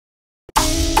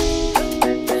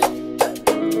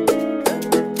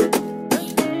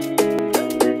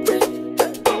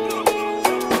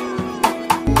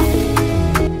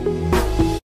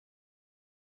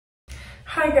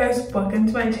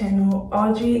welcome to my channel.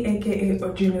 Audrey aka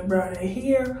Audrey Brown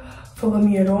here. Follow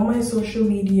me at all my social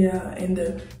media in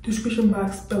the description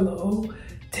box below.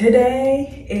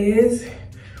 Today is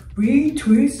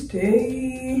retwist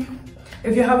day.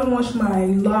 If you haven't watched my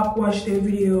lock wash day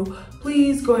video,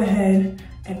 please go ahead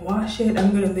and watch it.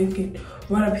 I'm gonna link it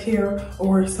right up here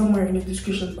or somewhere in the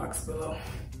description box below.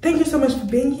 Thank you so much for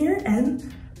being here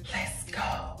and let's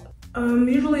go.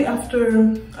 Usually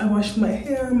after I wash my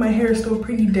hair is still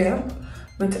pretty damp,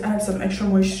 but to add some extra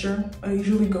moisture, I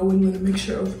usually go in with a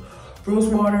mixture of rose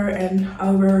water and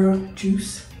aloe vera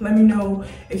juice. Let me know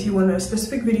if you want a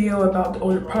specific video about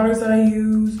all the products that I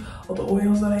use, all the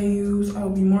oils that I use. I'll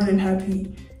be more than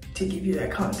happy to give you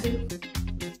that content.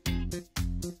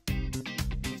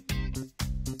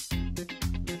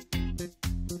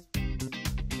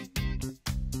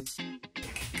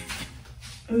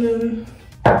 And then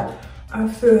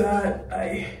after that,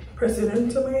 I press it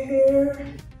into my hair.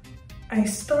 I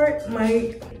start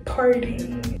my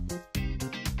parting.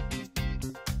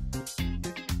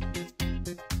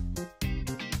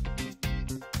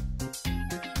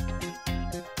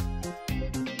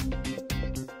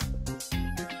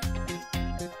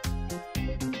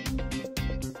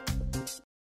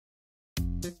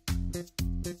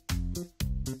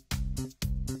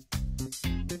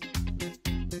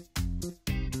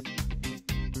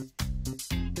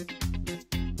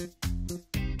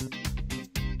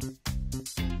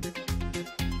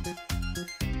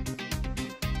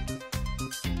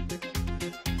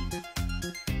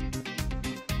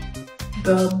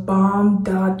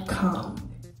 TheBomb.com,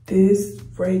 this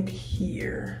right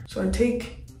here. So I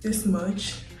take this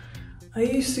much. I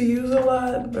used to use a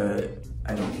lot, but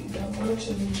I don't need that much,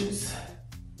 and just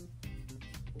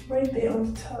right there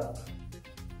on the top.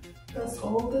 That's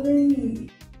all that I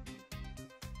need.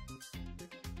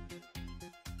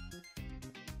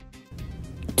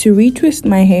 To retwist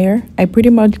my hair, I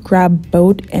pretty much grab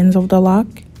both ends of the lock,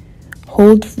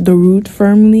 hold the root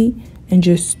firmly, and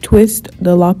just twist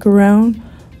the lock around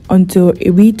until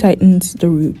it retightens the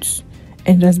roots.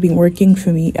 And that's been working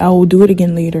for me. I will do it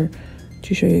again later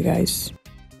to show you guys.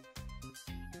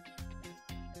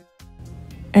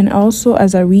 And also,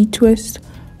 as I retwist,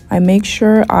 I make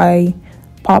sure I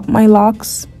pop my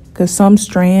locks because some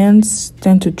strands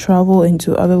tend to travel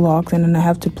into other locks, and then I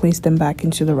have to place them back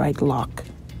into the right lock.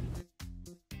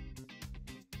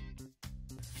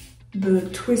 The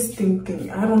twisting thing,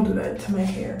 I don't do that to my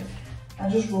hair. I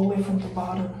just roll it from the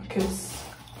bottom because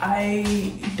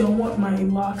I don't want my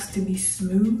locks to be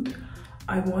smooth.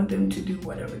 I want them to do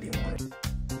whatever they want.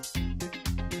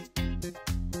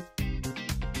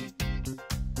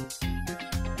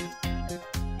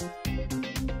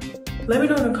 Let me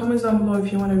know in the comments down below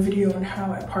if you want a video on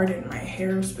how I parted my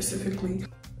hair specifically.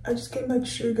 I just came back to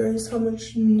show you guys how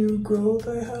much new growth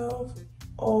I have.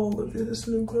 All of this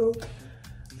new growth.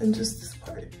 And just this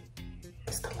part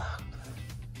is the lock.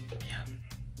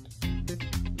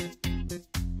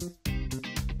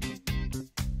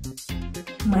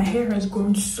 My hair has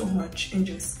grown so much in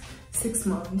just 6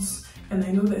 months, and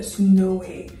I know there's no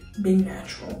way, being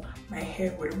natural, my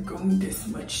hair would have grown this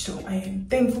much. So I am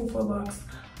thankful for Locs.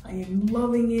 I am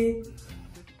loving it.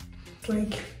 It's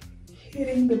like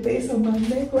hitting the base of my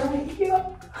neck right here.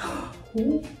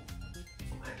 Ooh,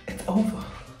 it's over.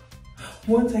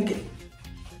 Once I get...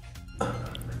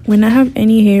 When I have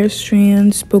any hair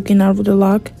strands poking out of the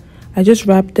lock, I just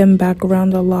wrap them back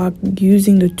around the lock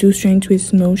using the 2-strand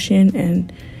twist motion,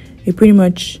 and it pretty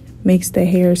much makes the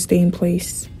hair stay in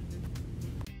place.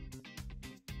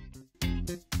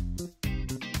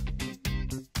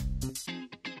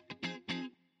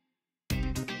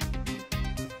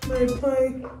 I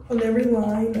apply on every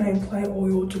line. I apply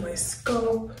oil to my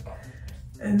scalp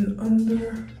and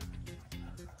under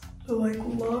the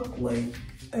lock,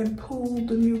 I pull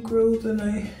the new growth and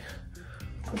I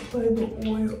apply the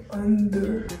oil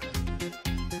under.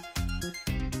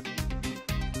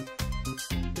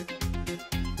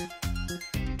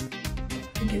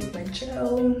 I get my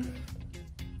gel,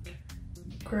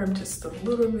 grab just a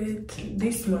little bit,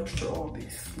 this much for all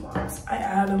these locks. I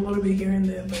add a little bit here and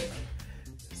there, but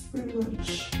it's pretty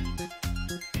much.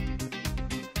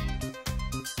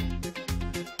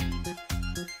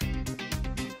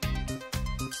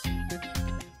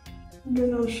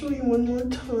 Then I'll show you one more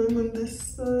time on this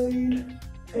side.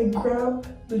 I grab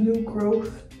the new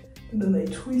growth and then I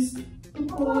twist the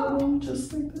bottom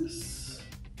just like this.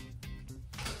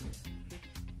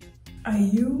 I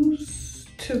use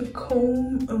to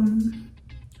comb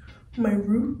my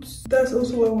roots. That's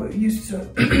also what used to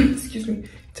excuse me,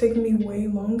 take me way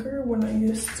longer when I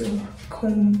used to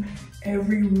comb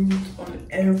every root on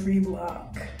every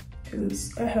lock,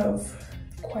 because I have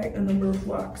quite a number of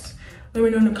locks. Let me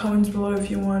know in the comments below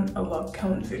if you want a lock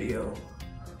count video.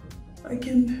 I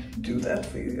can do that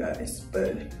for you guys,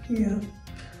 but yeah.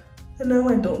 And now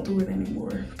I don't do it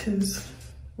anymore because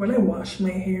when I wash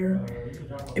my hair,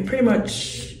 it pretty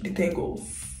much detangles.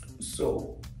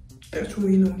 So there's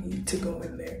really no need to go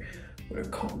in there with a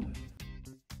comb.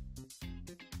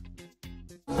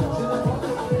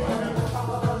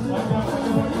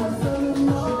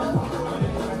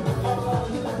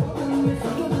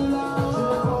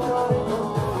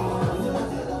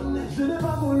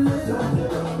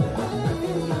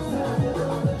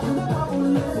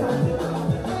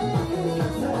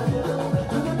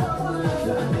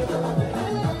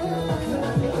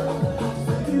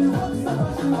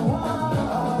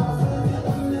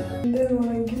 And then when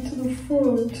I get to the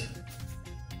front,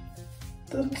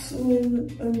 that's when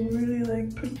I'm really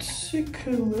like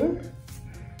particular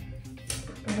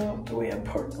about the way I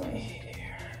part my hair.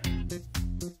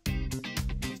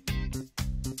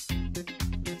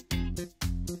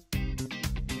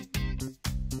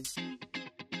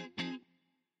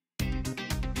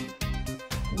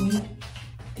 We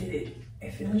did it. I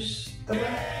finished the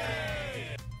back.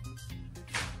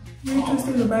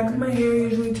 Retwisting the back of my hair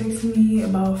usually takes me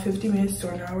about 50 minutes to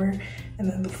an hour, and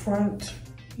then the front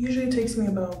usually takes me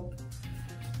about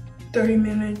 30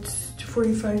 minutes to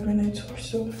 45 minutes or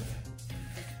so.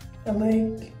 I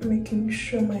like making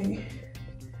sure my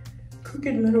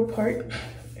crooked middle part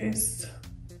is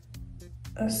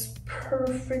as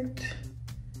perfect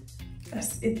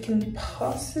as it can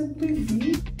possibly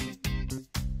be.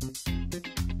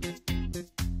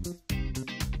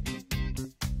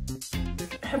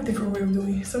 I have different way of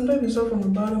doing it. Sometimes I start from the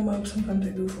bottom up, sometimes I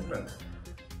do from the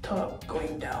top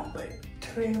going down, but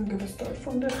today I'm gonna start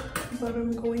from the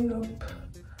bottom going up.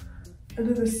 I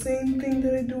do the same thing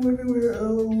that I do everywhere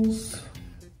else.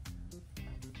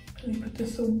 Let me put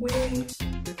this away.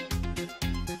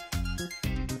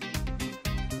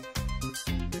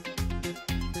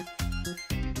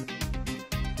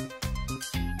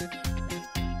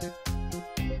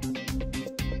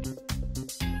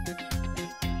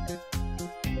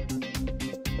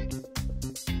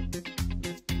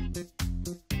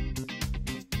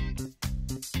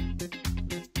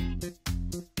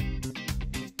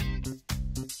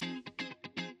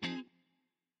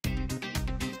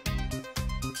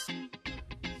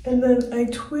 And then I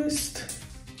twist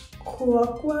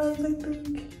clockwise, I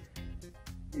think.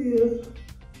 Yeah.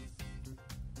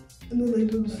 And then I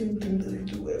do the same thing that I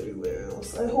do everywhere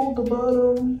else. I hold the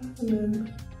bottom and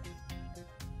then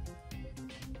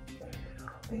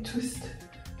I twist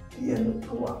the end of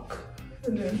the lock.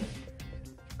 And then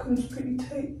it comes pretty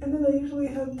tight. And then I usually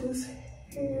have this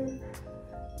hair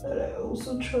that I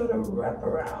also try to wrap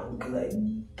around because I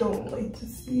don't like to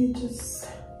see it just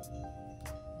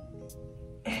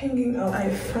hanging out. I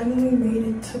finally made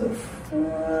it to the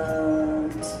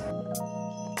front.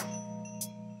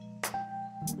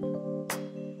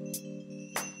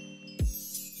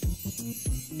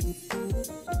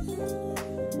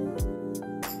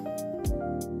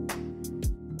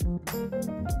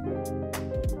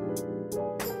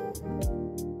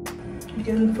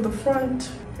 Again, for the front,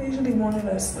 I usually want it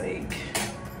as like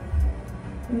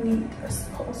neat as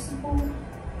possible.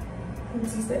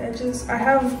 This is the edges. I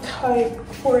have type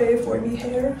 4A, 4B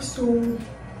hair, so,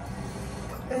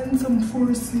 and some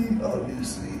 4C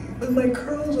obviously, but my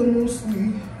curls are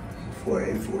mostly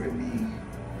 4A, 4B.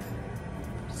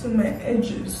 So my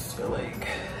edges are like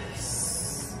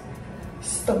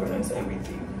stubborn as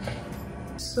everything.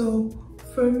 So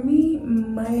for me,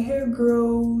 my hair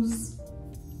grows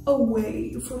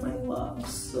away from my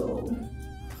locks, so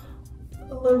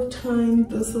a lot of times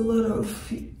there's a lot of,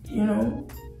 you know,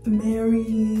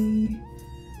 marrying,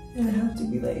 and I have to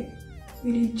be like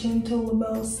really gentle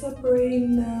about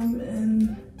separating them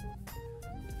and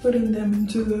putting them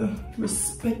into the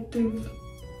respective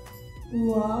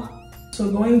lock.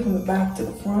 So going from the back to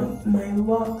the front, my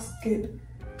locks get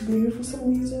bigger for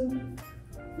some reason,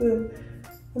 but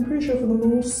I'm pretty sure for the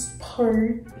most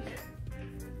part,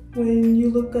 when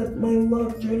you look at my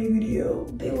loc journey video,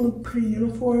 they look pretty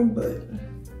uniform, but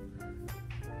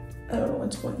I don't know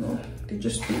what's going on. They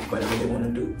just do whatever they want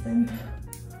to do, and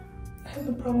I have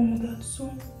a problem with that,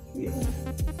 so yeah.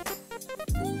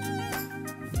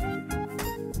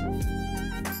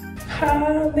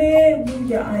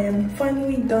 Hallelujah, I am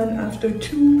finally done after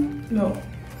 1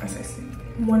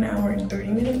 hour and 30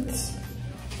 minutes.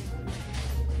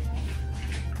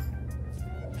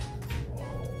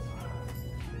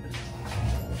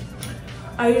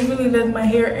 I usually let my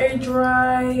hair air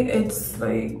dry. It's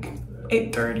like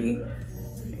 8:30.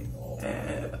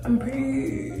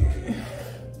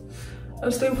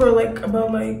 I'll stay for like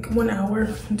about like 1 hour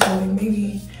until like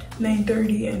maybe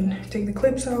 9:30 and take the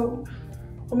clips out,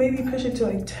 or maybe push it to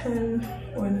like 10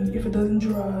 when if it doesn't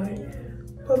dry,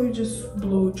 probably just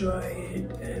blow dry it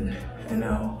and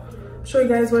I'll show you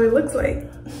guys what it looks like.